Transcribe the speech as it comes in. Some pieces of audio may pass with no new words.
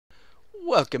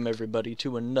Welcome everybody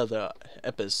to another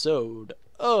episode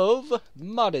of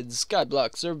Modded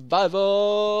Skyblock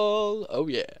Survival! Oh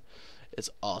yeah, it's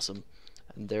awesome.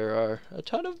 And there are a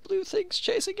ton of blue things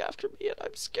chasing after me and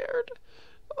I'm scared.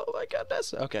 Oh my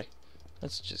goodness. Okay,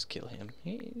 let's just kill him.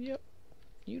 Yep.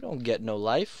 You don't get no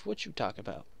life. What you talking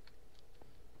about?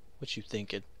 What you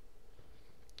thinking?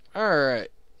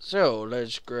 Alright, so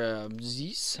let's grab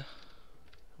these.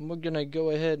 And we're gonna go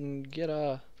ahead and get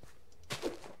a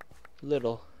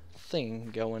little thing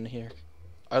going here.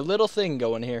 Our little thing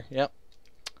going here. Yep.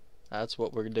 That's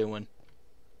what we're doing.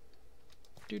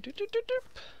 Doop, doop, doop, doop,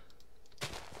 doop.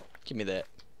 Give me that.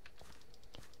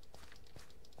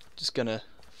 Just gonna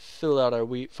fill out our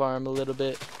wheat farm a little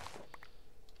bit.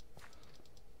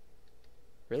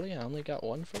 Really? I only got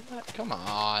one for that? Come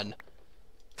on.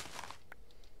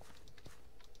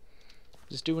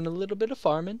 Just doing a little bit of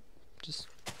farming. Just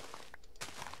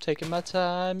taking my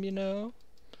time, you know.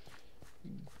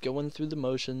 Going through the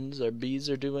motions. Our bees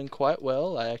are doing quite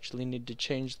well. I actually need to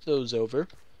change those over.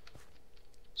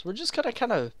 So we're just gonna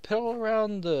kind of piddle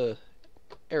around the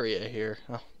area here.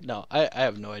 Oh, no, I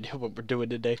have no idea what we're doing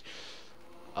today.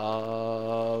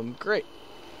 Great.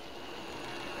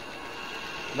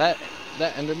 That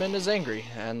Enderman is angry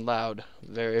and loud.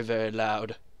 Very, very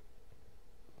loud.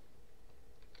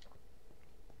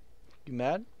 You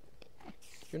mad?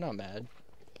 You're not mad.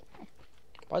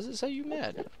 Why does it say you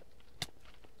mad?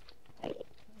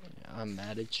 I'm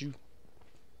mad at you.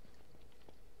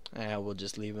 And we'll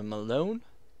just leave him alone.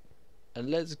 And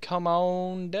let's come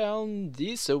on down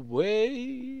this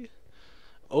way.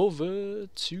 Over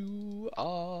to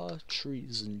our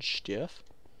trees and stuff.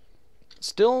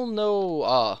 Still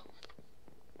no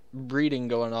breeding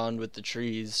going on with the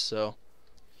trees, so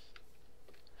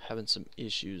having some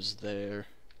issues there.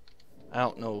 I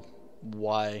don't know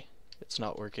why it's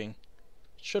not working.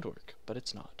 It should work, but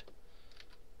it's not.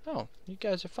 Oh, you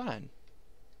guys are fine.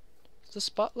 Is the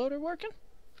spot loader working?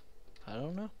 I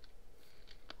don't know.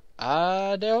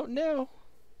 I don't know.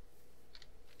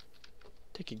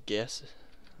 Take a guess.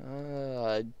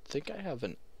 I think I have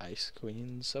an ice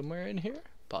queen somewhere in here,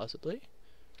 possibly.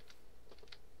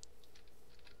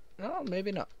 No,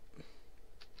 maybe not.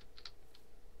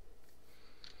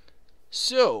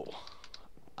 So,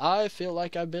 I feel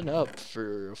like I've been up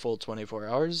for a full 24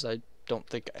 hours. I don't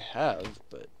think I have,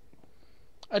 but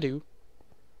I do.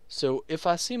 So if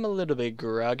I seem a little bit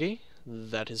groggy,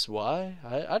 that is why.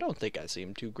 I don't think I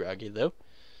seem too groggy though.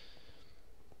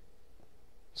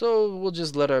 So we'll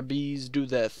just let our bees do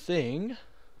their thing.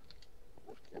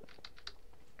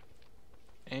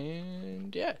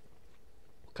 And yeah.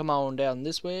 Come on down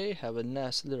this way, have a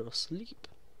nice little sleep.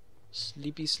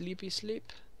 Sleepy, sleepy,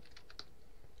 sleep.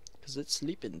 'Cause it's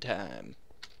sleeping time.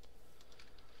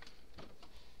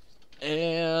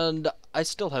 And I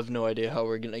still have no idea how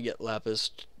we're gonna get lapis.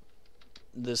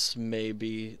 That may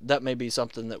be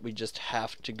something that we just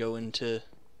have to go into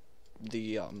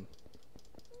the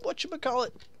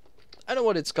whatchamacallit? I know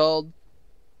what it's called.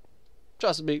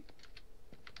 Trust me.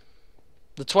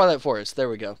 The Twilight Forest, there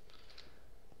we go.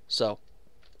 So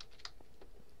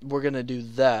we're gonna do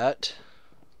that.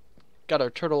 Got our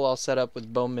turtle all set up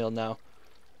with bone meal now.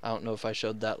 I don't know if I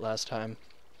showed that last time,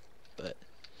 but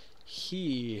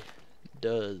he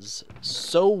does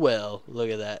so well. Look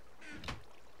at that.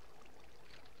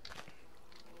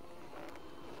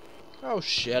 Oh,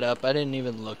 shut up. I didn't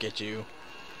even look at you.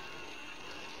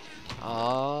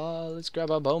 Let's grab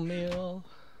our bone meal.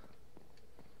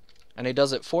 And he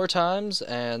does it 4 times,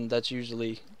 and that's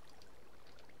usually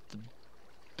the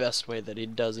best way that he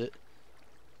does it.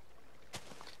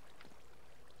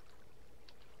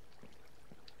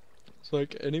 It's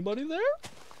like, anybody there?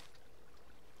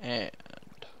 And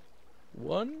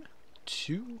 1,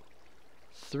 2,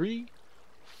 3,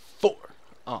 4.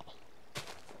 Oh.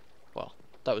 Well,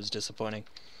 that was disappointing.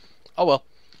 Oh well.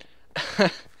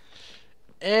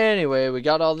 Anyway, we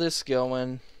got all this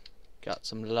going. Got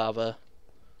some lava.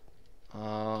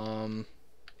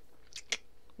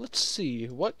 Let's see.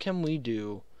 What can we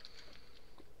do?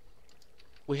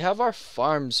 We have our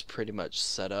farms pretty much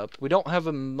set up. We don't have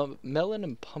a melon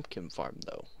and pumpkin farm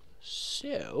though.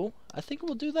 So, I think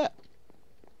we'll do that.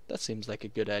 That seems like a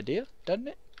good idea, doesn't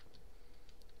it?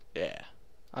 Yeah,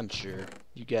 I'm sure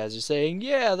you guys are saying,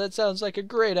 yeah, that sounds like a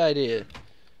great idea.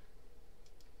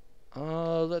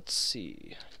 Let's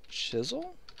see.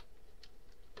 Chisel?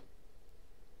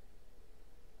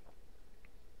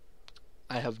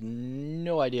 I have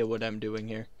no idea what I'm doing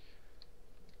here.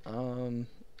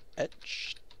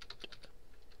 Etched.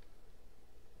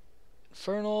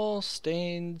 Infernal,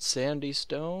 stained, sandy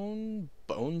stone,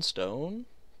 bone stone,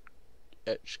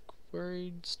 etched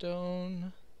quarried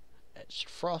stone, etched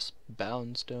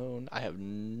frost-bound stone. I have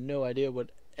no idea what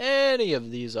any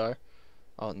of these are.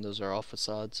 Oh, and those are all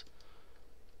facades.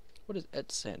 What is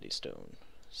etched sandy stone?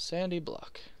 Sandy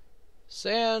block.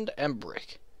 Sand and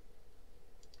brick.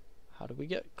 How do we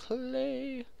get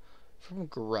clay from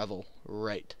gravel?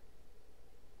 Right.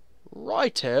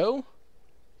 Righto.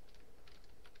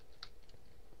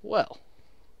 Well,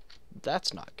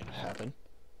 that's not gonna happen.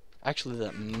 Actually,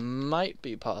 that might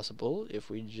be possible if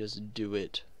we just do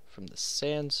it from the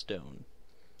sandstone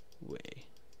way.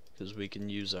 Because we can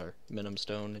use our minimum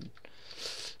stone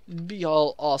and be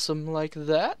all awesome like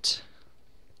that.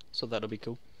 So that'll be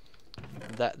cool.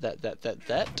 That.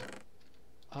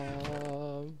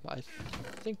 I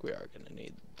think we are gonna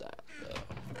need that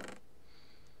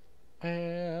though.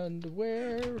 And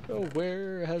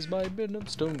where has my minimum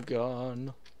stone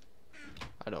gone?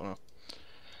 I don't know.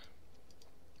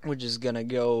 We're just gonna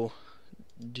go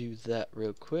do that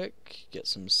real quick, get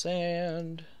some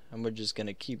sand, and we're just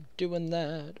gonna keep doing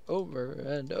that over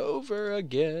and over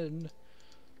again.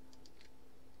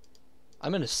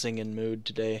 I'm in a singing mood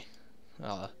today.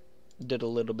 Did a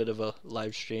little bit of a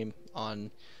live stream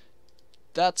on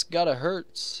That's Gotta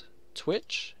Hurt's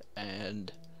Twitch,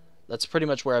 and that's pretty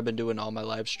much where I've been doing all my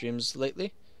live streams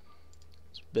lately.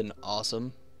 It's been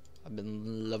awesome. I've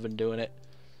been loving doing it.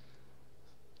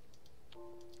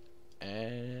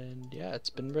 And yeah, it's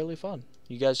been really fun.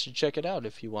 You guys should check it out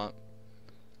if you want.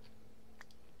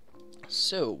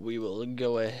 So we will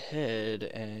go ahead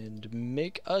and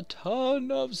make a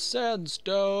ton of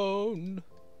sandstone.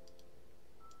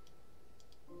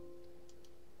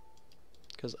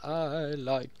 Because I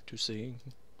like to sing.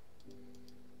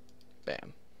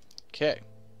 Bam. Okay.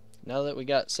 Now that we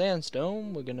got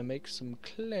sandstone, we're gonna make some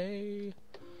clay.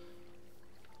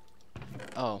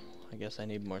 Oh, I guess I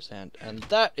need more sand. And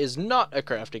that is not a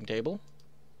crafting table.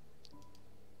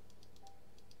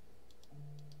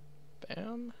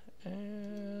 Bam.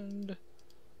 And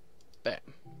bam.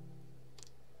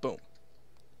 Boom.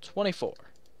 24.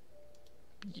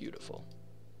 Beautiful.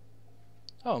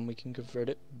 Oh, and we can convert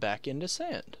it back into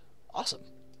sand. Awesome.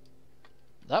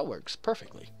 That works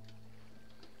perfectly.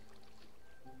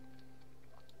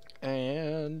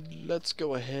 And let's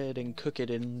go ahead and cook it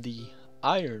in the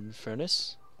iron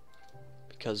furnace.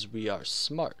 Because we are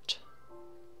smart.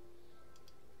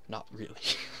 Not really.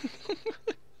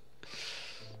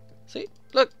 See?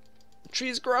 Look! The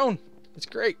tree's grown! It's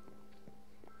great.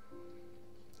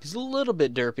 He's a little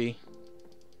bit derpy.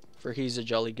 For he's a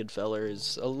jolly good feller,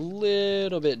 is a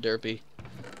little bit derpy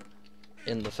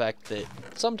in the fact that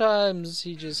sometimes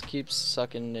he just keeps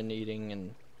sucking and eating,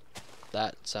 and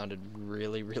that sounded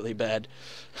really, really bad.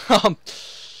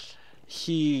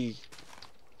 He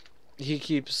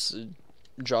keeps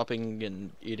dropping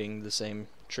and eating the same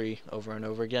tree over and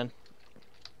over again,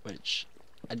 which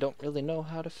I don't really know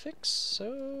how to fix,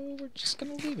 so we're just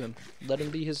gonna leave him. Let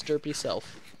him be his derpy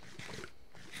self.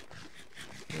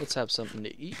 Let's have something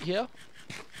to eat here.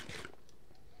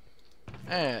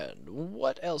 And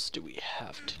what else do we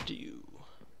have to do?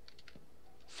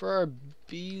 For our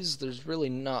bees, there's really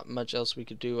not much else we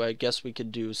could do. I guess we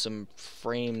could do some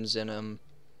frames in them.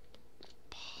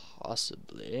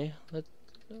 Possibly.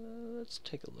 Let's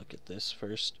take a look at this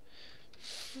first.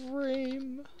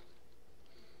 Frame.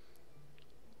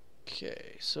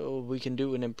 Okay, so we can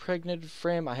do an impregnated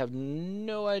frame. I have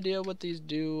no idea what these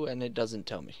do, and it doesn't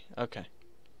tell me. Okay.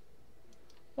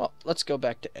 Well, let's go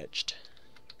back to etched.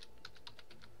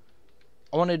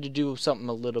 I wanted to do something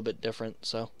a little bit different,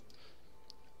 so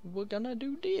we're gonna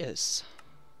do this.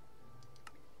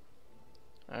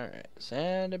 Alright,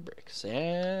 sand and brick,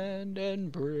 sand and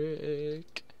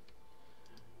brick.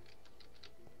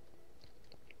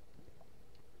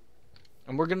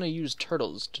 And we're gonna use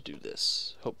turtles to do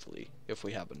this, hopefully, if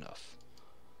we have enough.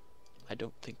 I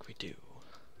don't think we do,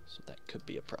 so that could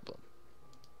be a problem.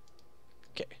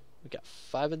 Okay. We got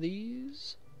 5 of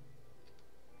these.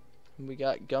 And we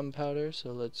got gunpowder,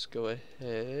 so let's go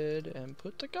ahead and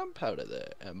put the gunpowder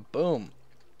there. And boom.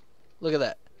 Look at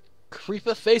that.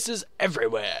 Creeper faces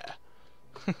everywhere.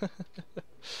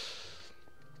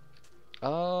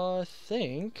 I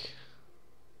think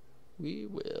we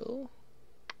will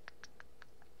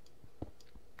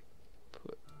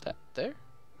put that there.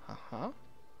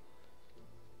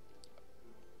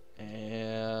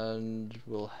 And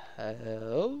we'll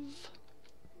have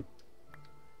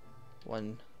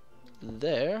one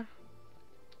there.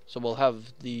 So we'll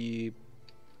have the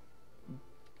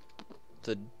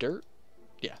dirt.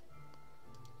 Yeah.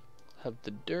 Have the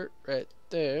dirt right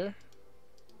there.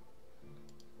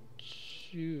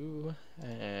 2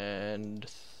 and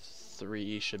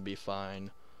 3 should be fine.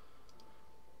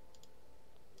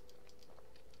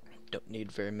 Don't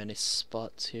need very many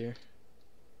spots here.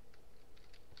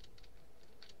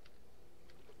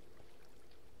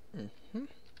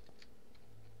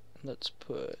 Let's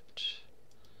put...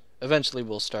 Eventually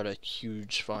we'll start a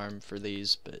huge farm for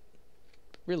these, but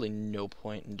really no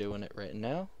point in doing it right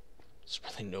now. There's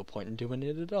really no point in doing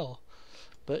it at all.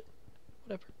 But,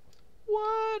 whatever.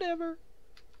 Whatever.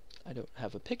 I don't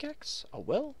have a pickaxe. Oh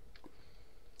well.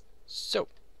 So,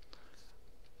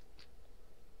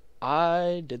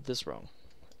 I did this wrong,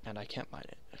 and I can't mine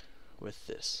it with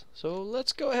this. So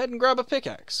let's go ahead and grab a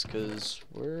pickaxe, because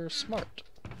we're smart,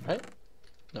 right?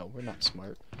 No, we're not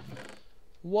smart.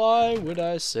 Why would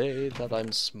I say that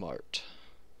I'm smart?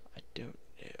 I don't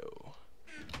know.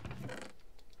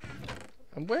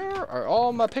 And where are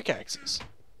all my pickaxes?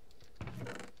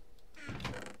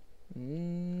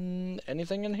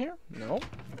 Anything in here? No?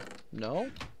 No?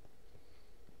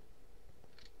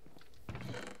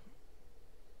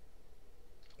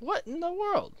 What in the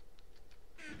world?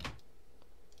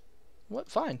 What?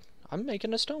 Fine. I'm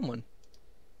making a stone one.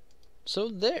 So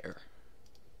there.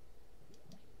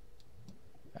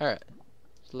 Alright.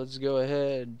 So let's go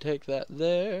ahead and take that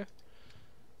there.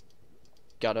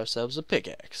 Got ourselves a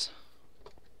pickaxe.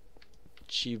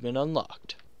 Achievement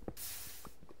unlocked.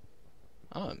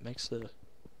 Oh, it makes the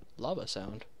lava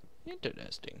sound.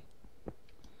 Interesting.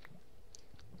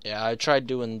 Yeah, I tried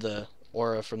doing the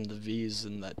aura from the V's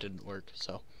and that didn't work,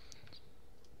 so.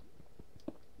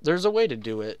 There's a way to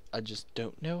do it, I just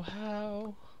don't know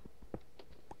how.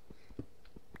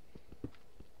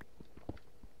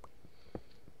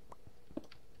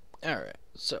 Alright,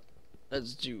 so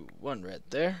let's do one right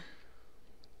there.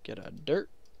 Get our dirt.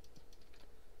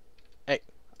 Hey,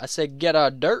 I said get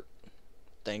our dirt.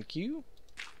 Thank you.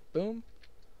 Boom.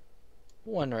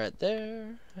 One right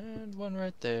there, and one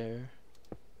right there.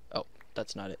 Oh,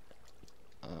 that's not it.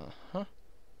 Uh-huh.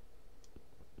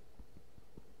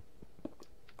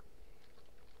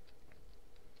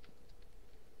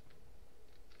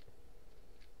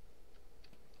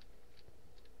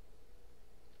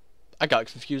 I got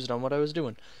confused on what I was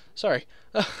doing. Sorry.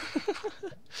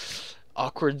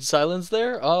 Awkward silence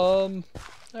there.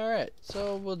 Alright,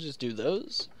 so we'll just do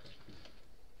those.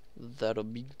 That'll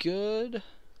be good.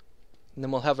 And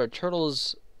then we'll have our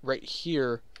turtles right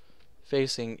here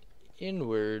facing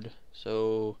inward.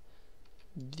 So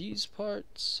these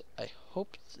parts, I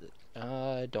hope that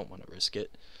I don't want to risk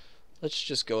it. Let's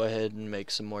just go ahead and make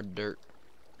some more dirt.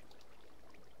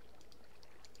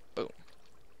 Boom.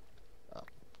 Oh,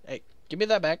 hey, give me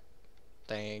that back.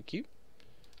 Thank you.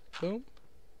 Boom.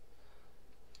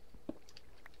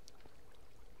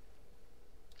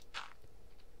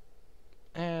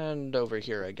 And over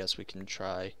here, I guess we can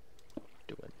try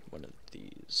doing one of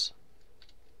these.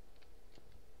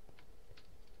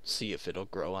 See if it'll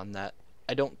grow on that.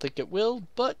 I don't think it will,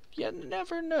 but you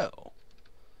never know.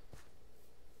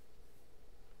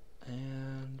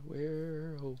 And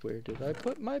where did I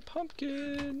put my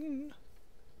pumpkin?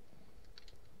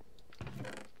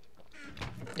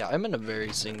 Yeah, I'm in a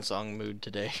very sing-song mood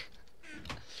today.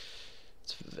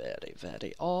 It's very,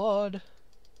 very odd.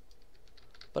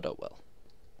 But oh well.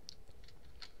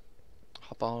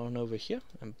 Hop on over here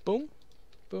and boom,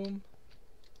 boom,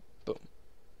 boom.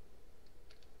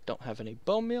 Don't have any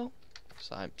bone meal,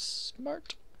 so I'm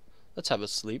smart. Let's have a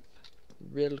sleep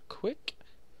real quick.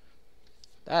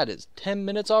 That is 10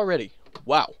 minutes already.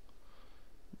 Wow.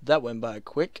 That went by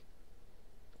quick.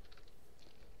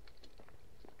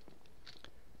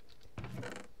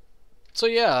 So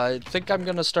yeah, I think I'm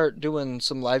gonna start doing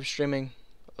some live streaming.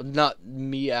 Not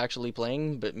me actually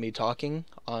playing, but me talking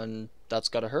on That's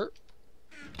Gotta Hurt.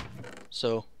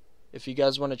 So, if you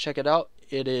guys want to check it out,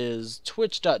 it is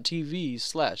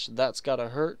twitch.tv/That's Gotta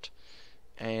Hurt,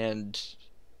 and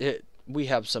we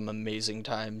have some amazing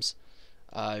times.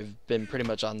 I've been pretty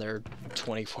much on there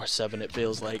 24/7, it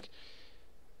feels like.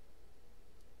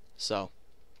 So,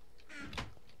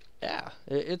 yeah,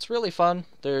 it's really fun.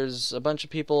 There's a bunch of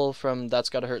people from That's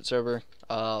Gotta Hurt server.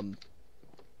 Gonna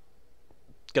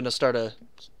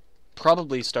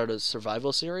probably start a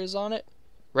survival series on it.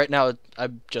 Right now,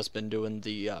 I've just been doing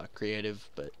the creative,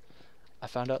 but I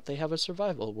found out they have a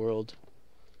survival world.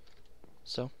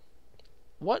 So,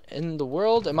 what in the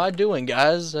world am I doing,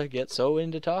 guys? I get so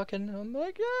into talking. I'm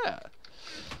like, yeah,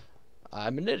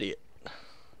 I'm an idiot.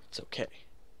 It's okay.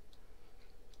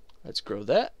 Let's grow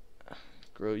that,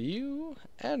 grow you,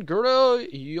 and grow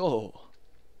you.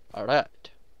 Alright.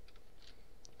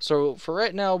 So, for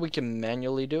right now, we can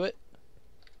manually do it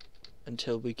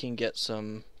until we can get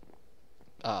some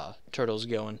turtles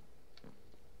going.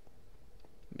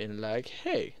 Being like,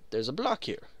 hey, there's a block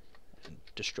here, and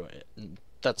destroy it. And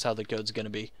that's how the code's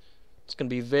gonna be. It's gonna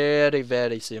be very,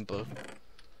 very simple.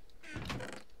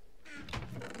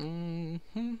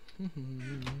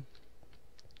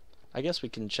 I guess we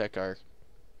can check our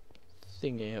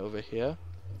thingy over here.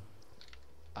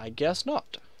 I guess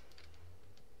not.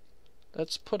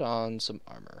 Let's put on some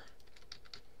armor.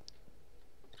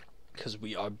 Because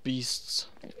we are beasts.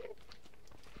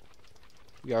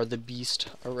 We are the beast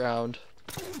around.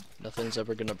 Nothing's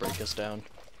ever gonna break us down.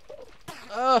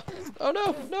 Oh no!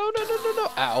 No, no, no, no,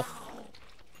 no! Ow!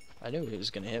 I knew he was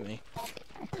gonna hit me.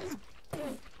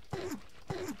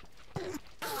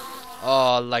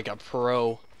 Oh, like a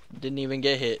pro. Didn't even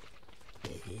get hit.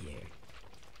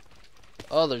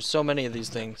 Oh, there's so many of these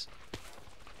things.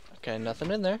 Okay,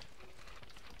 nothing in there.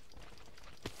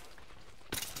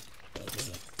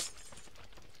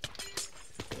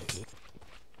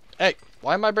 Hey,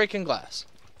 why am I breaking glass?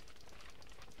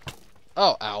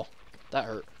 Oh, ow. That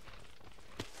hurt.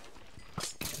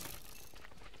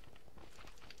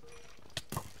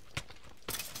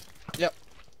 Yep.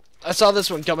 I saw this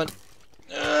one coming.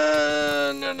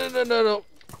 No, no, no, no, no.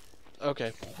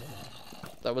 Okay.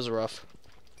 That was rough.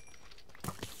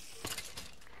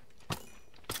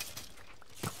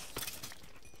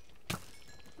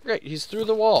 Great, he's through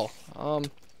the wall.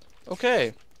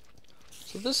 Okay.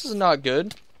 So this is not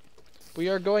good. We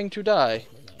are going to die.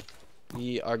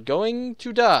 We are going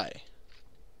to die.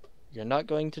 You're not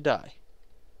going to die.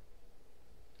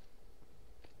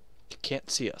 You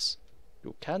can't see us.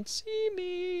 You can't see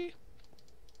me.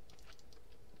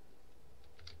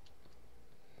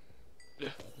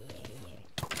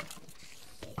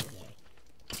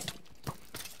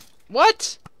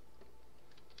 What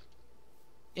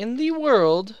in the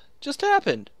world just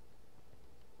happened?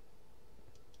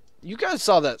 You guys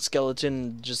saw that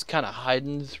skeleton just kind of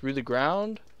hiding through the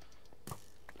ground?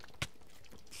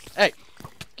 Hey,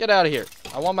 get out of here.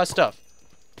 I want my stuff.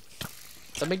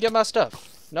 Let me get my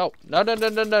stuff. No, no, no, no,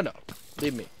 no, no, no.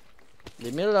 Leave me.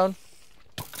 Leave me alone.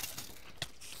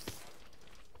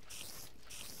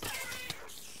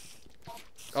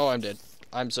 Oh, I'm dead.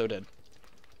 I'm so dead.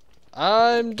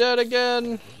 I'm dead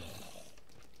again.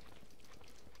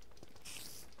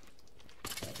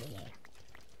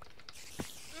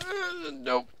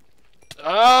 Nope.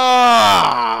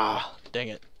 Ah! Dang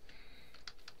it.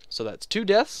 So that's 2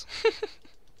 deaths.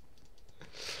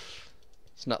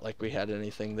 It's not like we had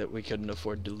anything that we couldn't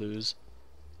afford to lose.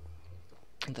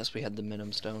 Unless we had the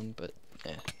Minim Stone, but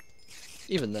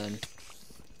even then,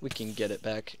 we can get it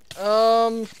back.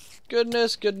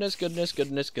 Goodness, goodness, goodness,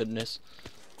 goodness, goodness.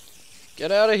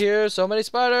 Get out of here. So many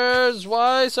spiders.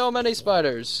 Why so many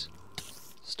spiders?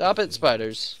 Stop it,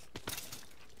 spiders.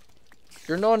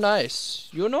 You're no nice.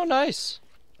 You're no nice.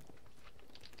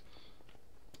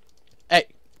 Hey.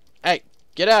 Hey.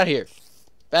 Get out of here.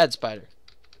 Bad spider.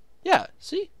 Yeah.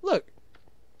 See? Look.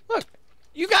 Look.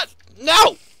 You got...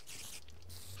 No!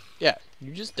 Yeah.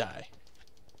 You just die.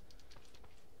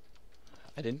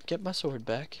 I didn't get my sword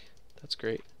back. That's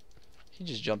great. He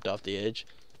just jumped off the edge.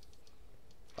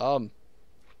 You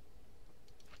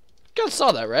guys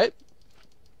saw that, right?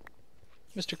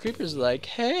 Mr. Creeper's like,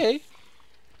 hey,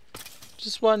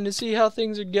 just wanting to see how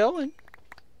things are going.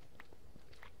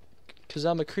 'Cause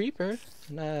I'm a creeper,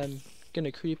 and I'm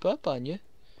gonna creep up on you.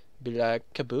 Be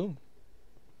like, kaboom.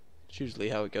 It's usually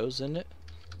how it goes, isn't it?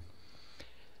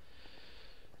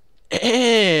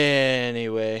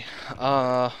 Anyway,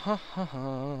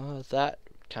 that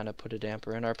kind of put a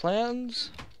damper in our plans.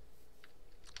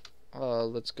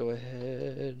 Let's go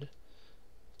ahead.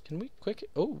 Can we quick...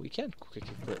 Oh, we can quick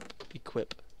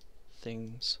equip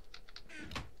things.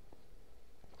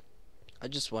 I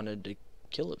just wanted to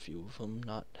kill a few of them,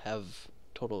 not have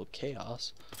total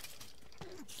chaos.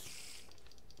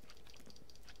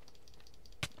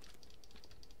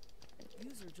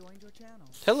 User joined your channel.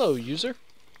 Hello, user.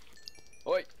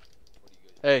 Oi.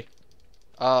 Hey.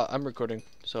 I'm recording,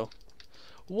 so...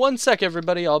 1 sec,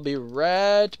 everybody. I'll be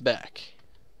right back.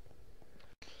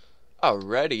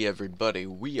 Alrighty, everybody.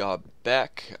 We are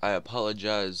back. I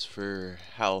apologize for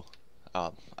how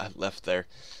I left there.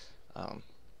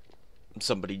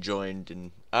 Somebody joined,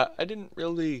 and I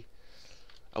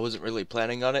wasn't really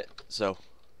planning on it, so...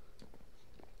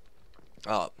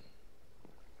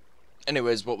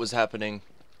 Anyways, what was happening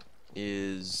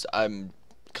is I'm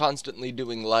constantly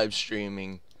doing live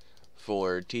streaming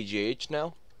for TGH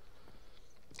now,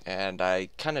 and I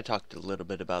kind of talked a little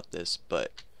bit about this,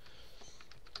 but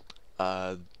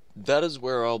that is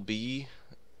where I'll be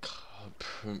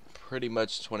pretty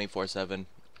much 24/7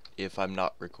 if I'm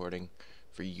not recording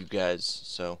for you guys.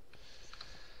 So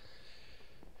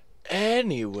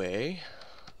anyway,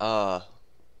 I'll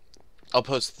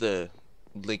post the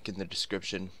link in the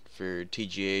description for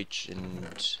TGH,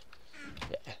 and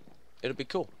yeah, it'll be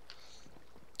cool.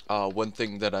 One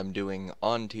thing that I'm doing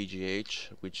on TGH,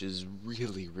 which is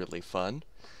really, really fun,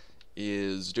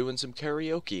 is doing some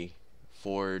karaoke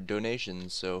for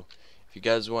donations. So if you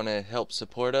guys want to help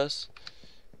support us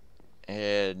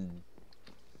and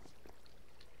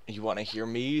you want to hear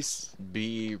me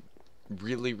be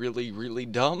really, really, really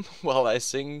dumb while I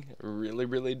sing really,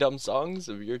 really dumb songs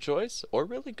of your choice, or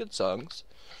really good songs,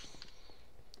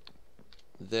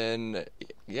 then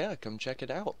yeah, come check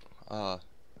it out.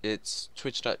 It's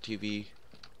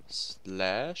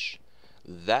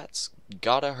twitch.tv/That's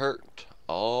Gotta Hurt,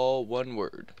 all one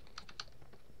word.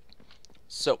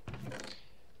 So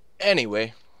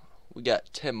anyway, we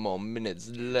got 10 more minutes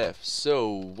left, so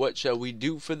what shall we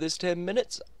do for this 10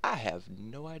 minutes? I have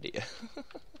no idea.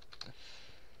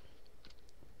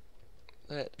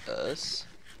 Let us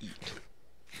eat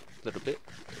a little bit.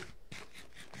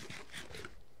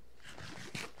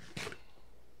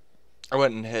 I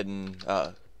went ahead and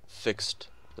fixed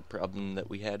the problem that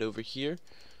we had over here.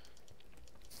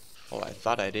 Oh, I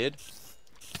thought I did.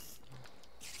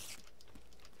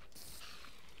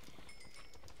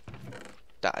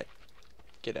 Die.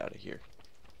 Get out of here.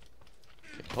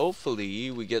 Okay, hopefully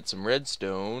we get some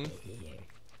redstone.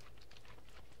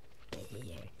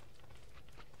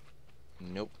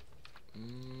 Nope.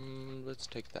 Let's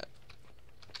take that.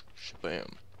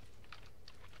 Shabam.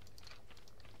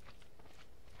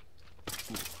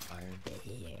 Ooh, iron.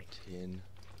 Tin.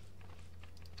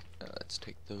 Let's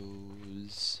take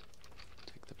those.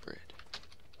 Take the bread.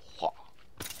 Wha.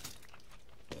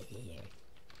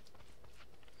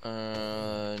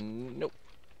 Nope.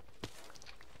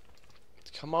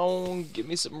 Come on, give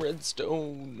me some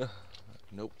redstone.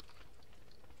 Nope.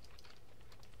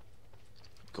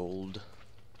 Gold.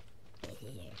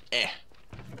 Eh.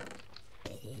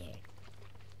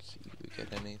 See if we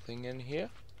get anything in here.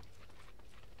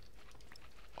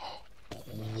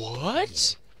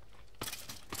 What?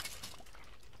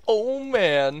 Oh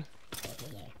man.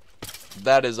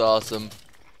 That is awesome.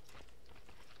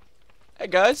 Hey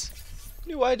guys,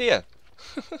 new idea.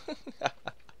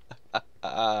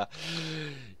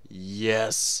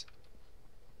 Yes.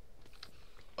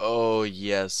 Oh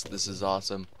yes, this is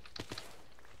awesome.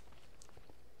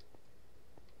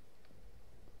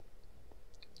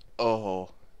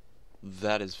 Oh,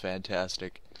 that is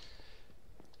fantastic.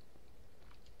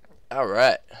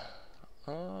 Alright.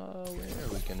 Where are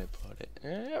we gonna put it?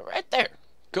 Right there.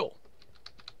 Cool.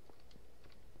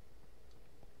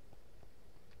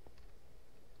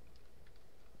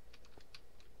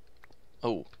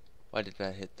 Oh, why did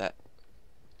I hit that?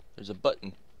 There's a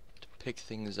button to pick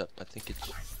things up. I think it's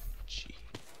G.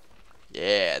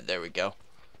 Yeah, there we go.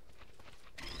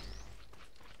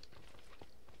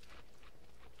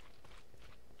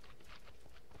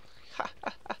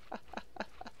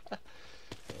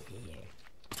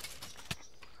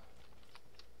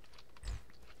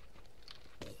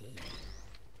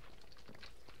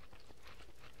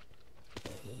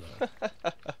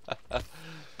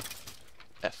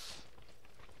 F.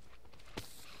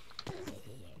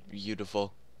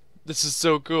 Beautiful. This is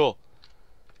so cool.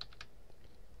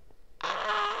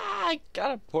 Ah, I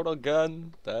got a portal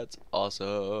gun. That's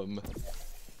awesome.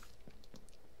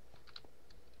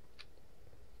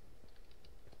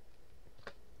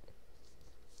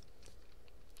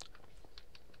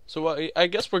 So I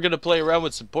guess we're gonna play around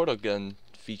with some portal gun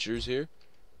features here.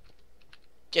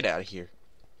 Get out of here.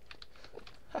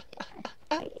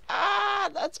 Ah,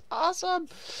 that's awesome.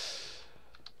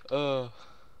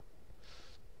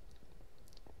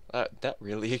 That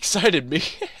really excited me.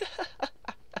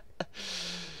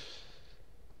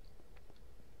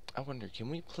 I wonder, can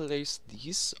we place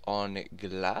these on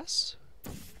glass?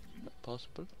 Not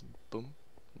possible. Boom.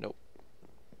 Nope.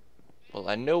 Well,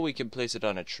 I know we can place it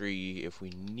on a tree if we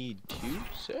need to.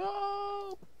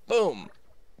 So, boom.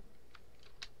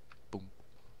 Boom.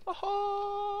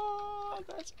 Oh,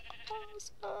 that's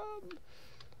awesome.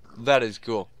 That is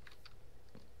cool.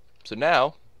 So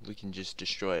now we can just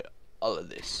destroy all of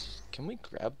this. Can we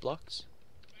grab blocks?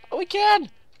 Oh, we can.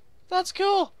 That's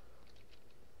cool.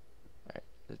 Alright,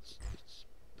 let's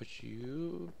put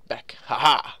you back.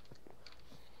 Haha.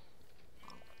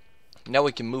 Now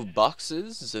we can move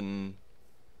boxes, and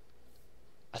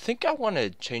I think I want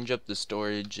to change up the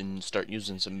storage and start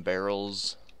using some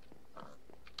barrels.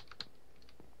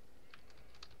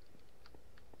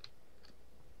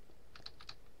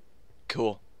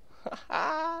 Cool.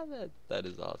 that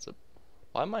is awesome.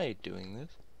 Why am I doing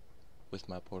this with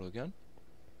my portal gun?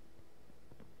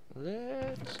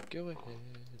 Let's go ahead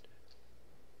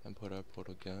and put our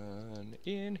portal gun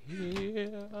in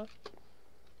here.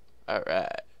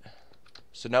 Alright.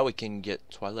 So now we can get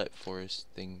Twilight Forest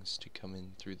things to come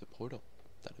in through the portal.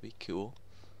 That'd be cool.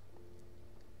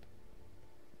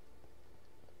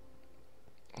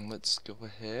 And let's go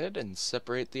ahead and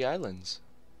separate the islands.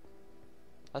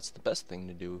 That's the best thing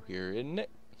to do here, isn't it?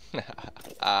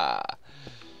 Ah.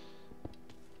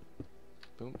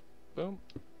 Boom, boom,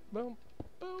 boom,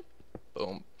 boom,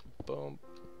 boom, boom,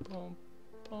 boom,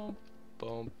 boom,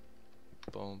 boom,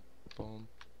 boom, boom.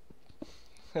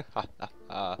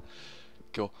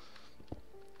 Cool.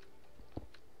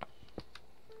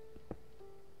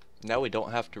 Now we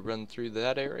don't have to run through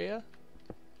that area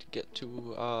to get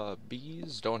to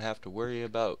bees. Don't have to worry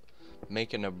about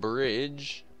making a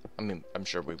bridge. I mean, I'm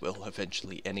sure we will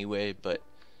eventually anyway, but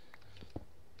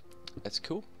that's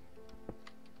cool.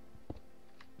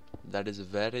 That is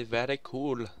very, very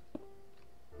cool.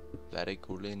 Very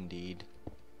cool indeed.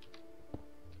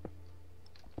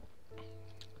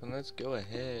 And let's go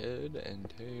ahead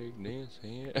and take this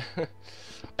here.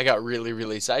 I got really,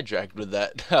 really sidetracked with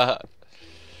that.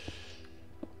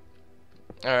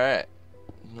 Alright.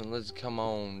 Let's come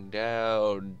on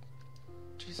down.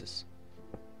 Jesus.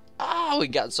 Ah, we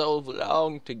got so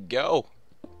long to go.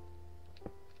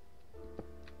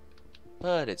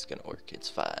 But it's gonna work. It's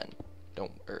fine.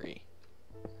 Don't worry.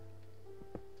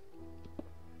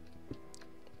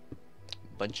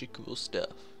 Bunch of cool stuff.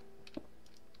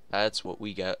 That's what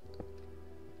we got.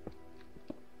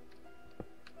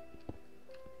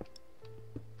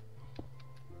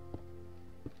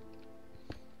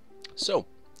 So,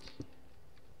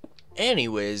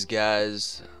 anyways,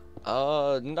 guys,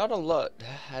 not a lot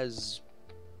has,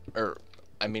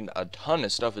 I mean, a ton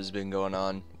of stuff has been going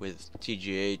on with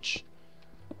TGH.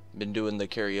 Been doing the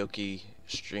karaoke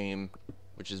stream,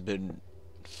 which has been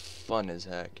fun as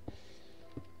heck.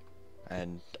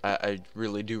 And I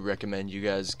really do recommend you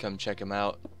guys come check him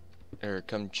out, or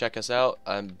come check us out.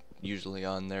 I'm usually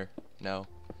on there now,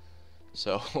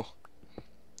 so you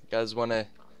guys want to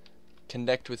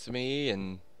connect with me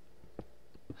and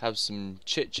have some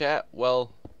chit chat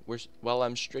while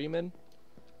I'm streaming,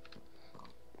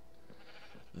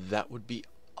 that would be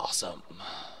awesome.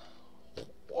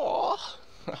 Whoa.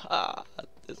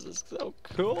 This is so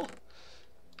cool.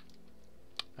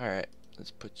 Alright,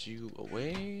 let's put you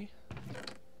away.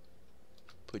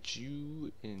 Put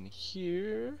you in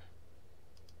here.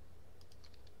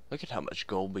 Look at how much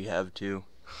gold we have too.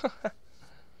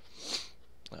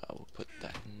 We'll put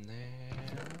that in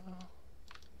there.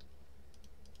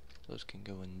 Those can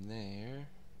go in there.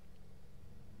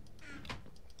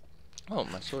 Oh,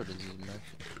 my sword is in my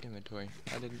inventory.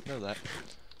 I didn't know that.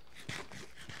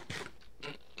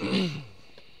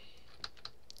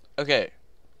 Okay.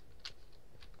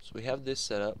 So we have this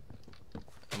set up.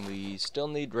 And we still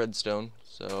need redstone,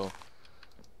 so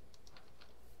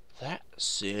that's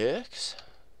 6.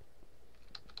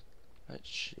 Let's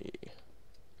see.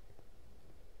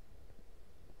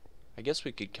 I guess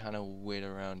we could kind of wait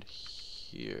around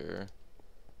here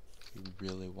if we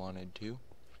really wanted to.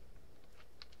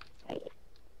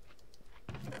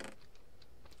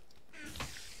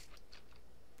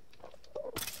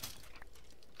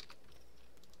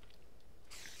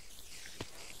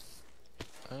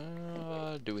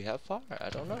 Do we have fire? I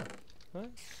don't know. What?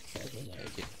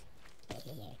 Take it.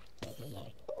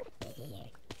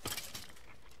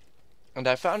 And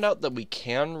I found out that we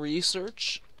can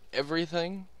research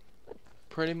everything,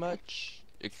 pretty much,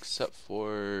 except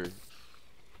for,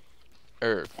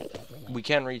 we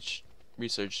can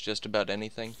research just about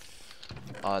anything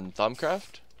on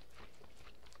Thumbcraft.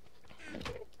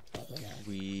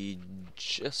 We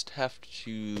just have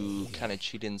to kind of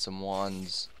cheat in some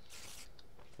wands,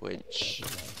 which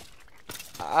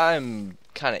I'm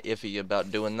kind of iffy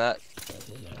about doing that,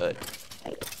 but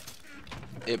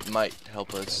it might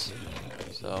help us.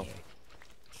 So,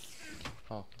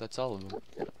 oh, that's all of them.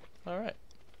 Alright.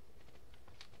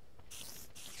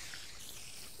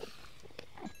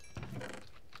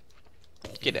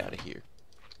 Get out of here.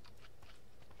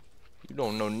 You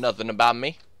don't know nothing about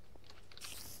me.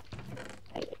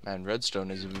 Man, redstone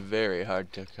is very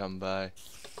hard to come by.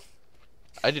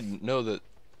 I didn't know that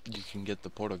you can get the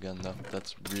portal gun though.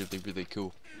 That's really, really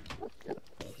cool.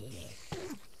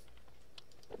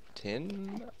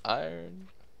 Tin, iron.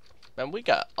 Man, we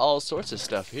got all sorts of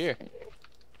stuff here.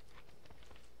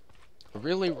 I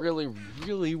really, really,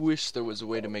 really wish there was a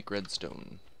way to make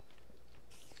redstone.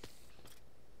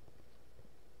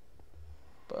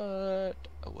 But,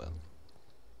 oh well.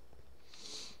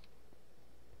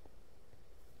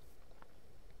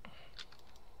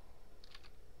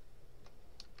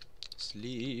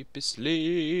 Sleep,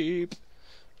 sleep,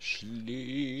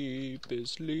 sleep,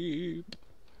 sleep.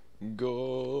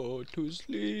 Go to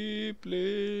sleep,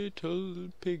 little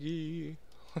piggy.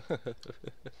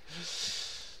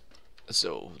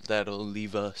 So that'll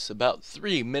leave us about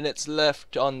 3 minutes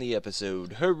left on the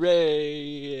episode.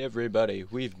 Hooray, everybody,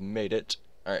 we've made it.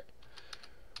 Alright.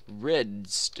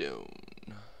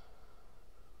 Redstone.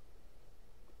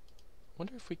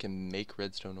 Wonder if we can make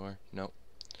redstone ore. No.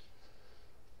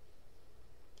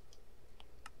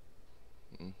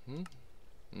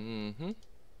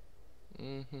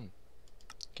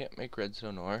 Can't make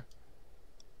redstone ore.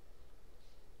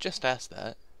 Just ask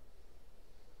that.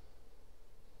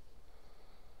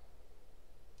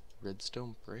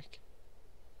 Redstone brick?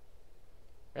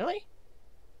 Really?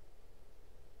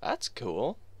 That's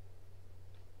cool.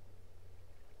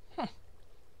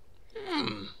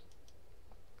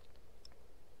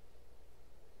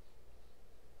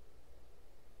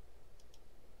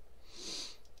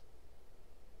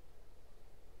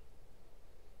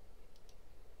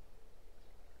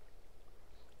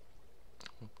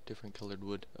 Different colored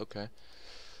wood. Okay.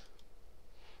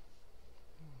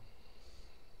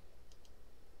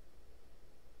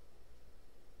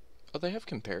 Oh, they have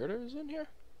comparators in here?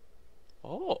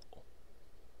 Oh.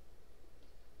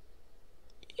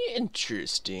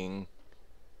 Interesting.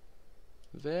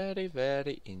 Very,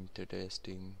 very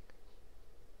interesting.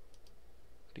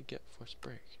 What do you get? Force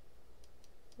break.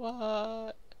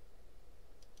 What?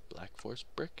 Black force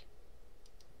brick?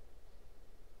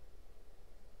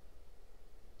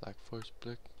 Black force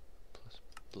brick plus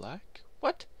black?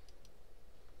 What?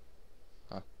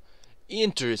 Huh.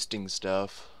 Interesting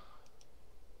stuff.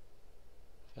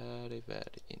 Very, very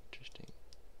interesting.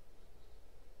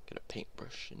 Get a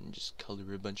paintbrush and just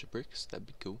color a bunch of bricks. That'd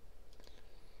be cool.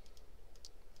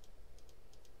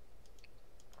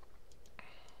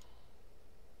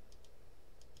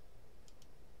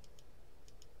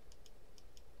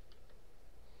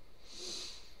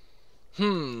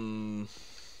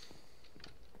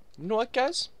 You know what,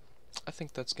 guys? I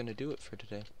think that's gonna do it for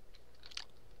today.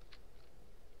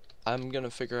 I'm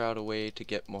gonna figure out a way to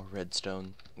get more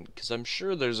redstone, because I'm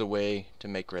sure there's a way to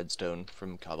make redstone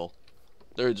from cobble.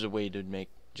 There's a way to make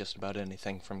just about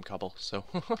anything from cobble, so.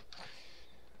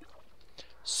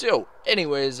 So,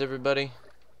 anyways, everybody,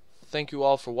 thank you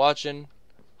all for watching.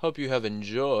 Hope you have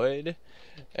enjoyed,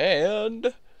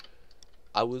 and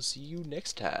I will see you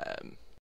next time.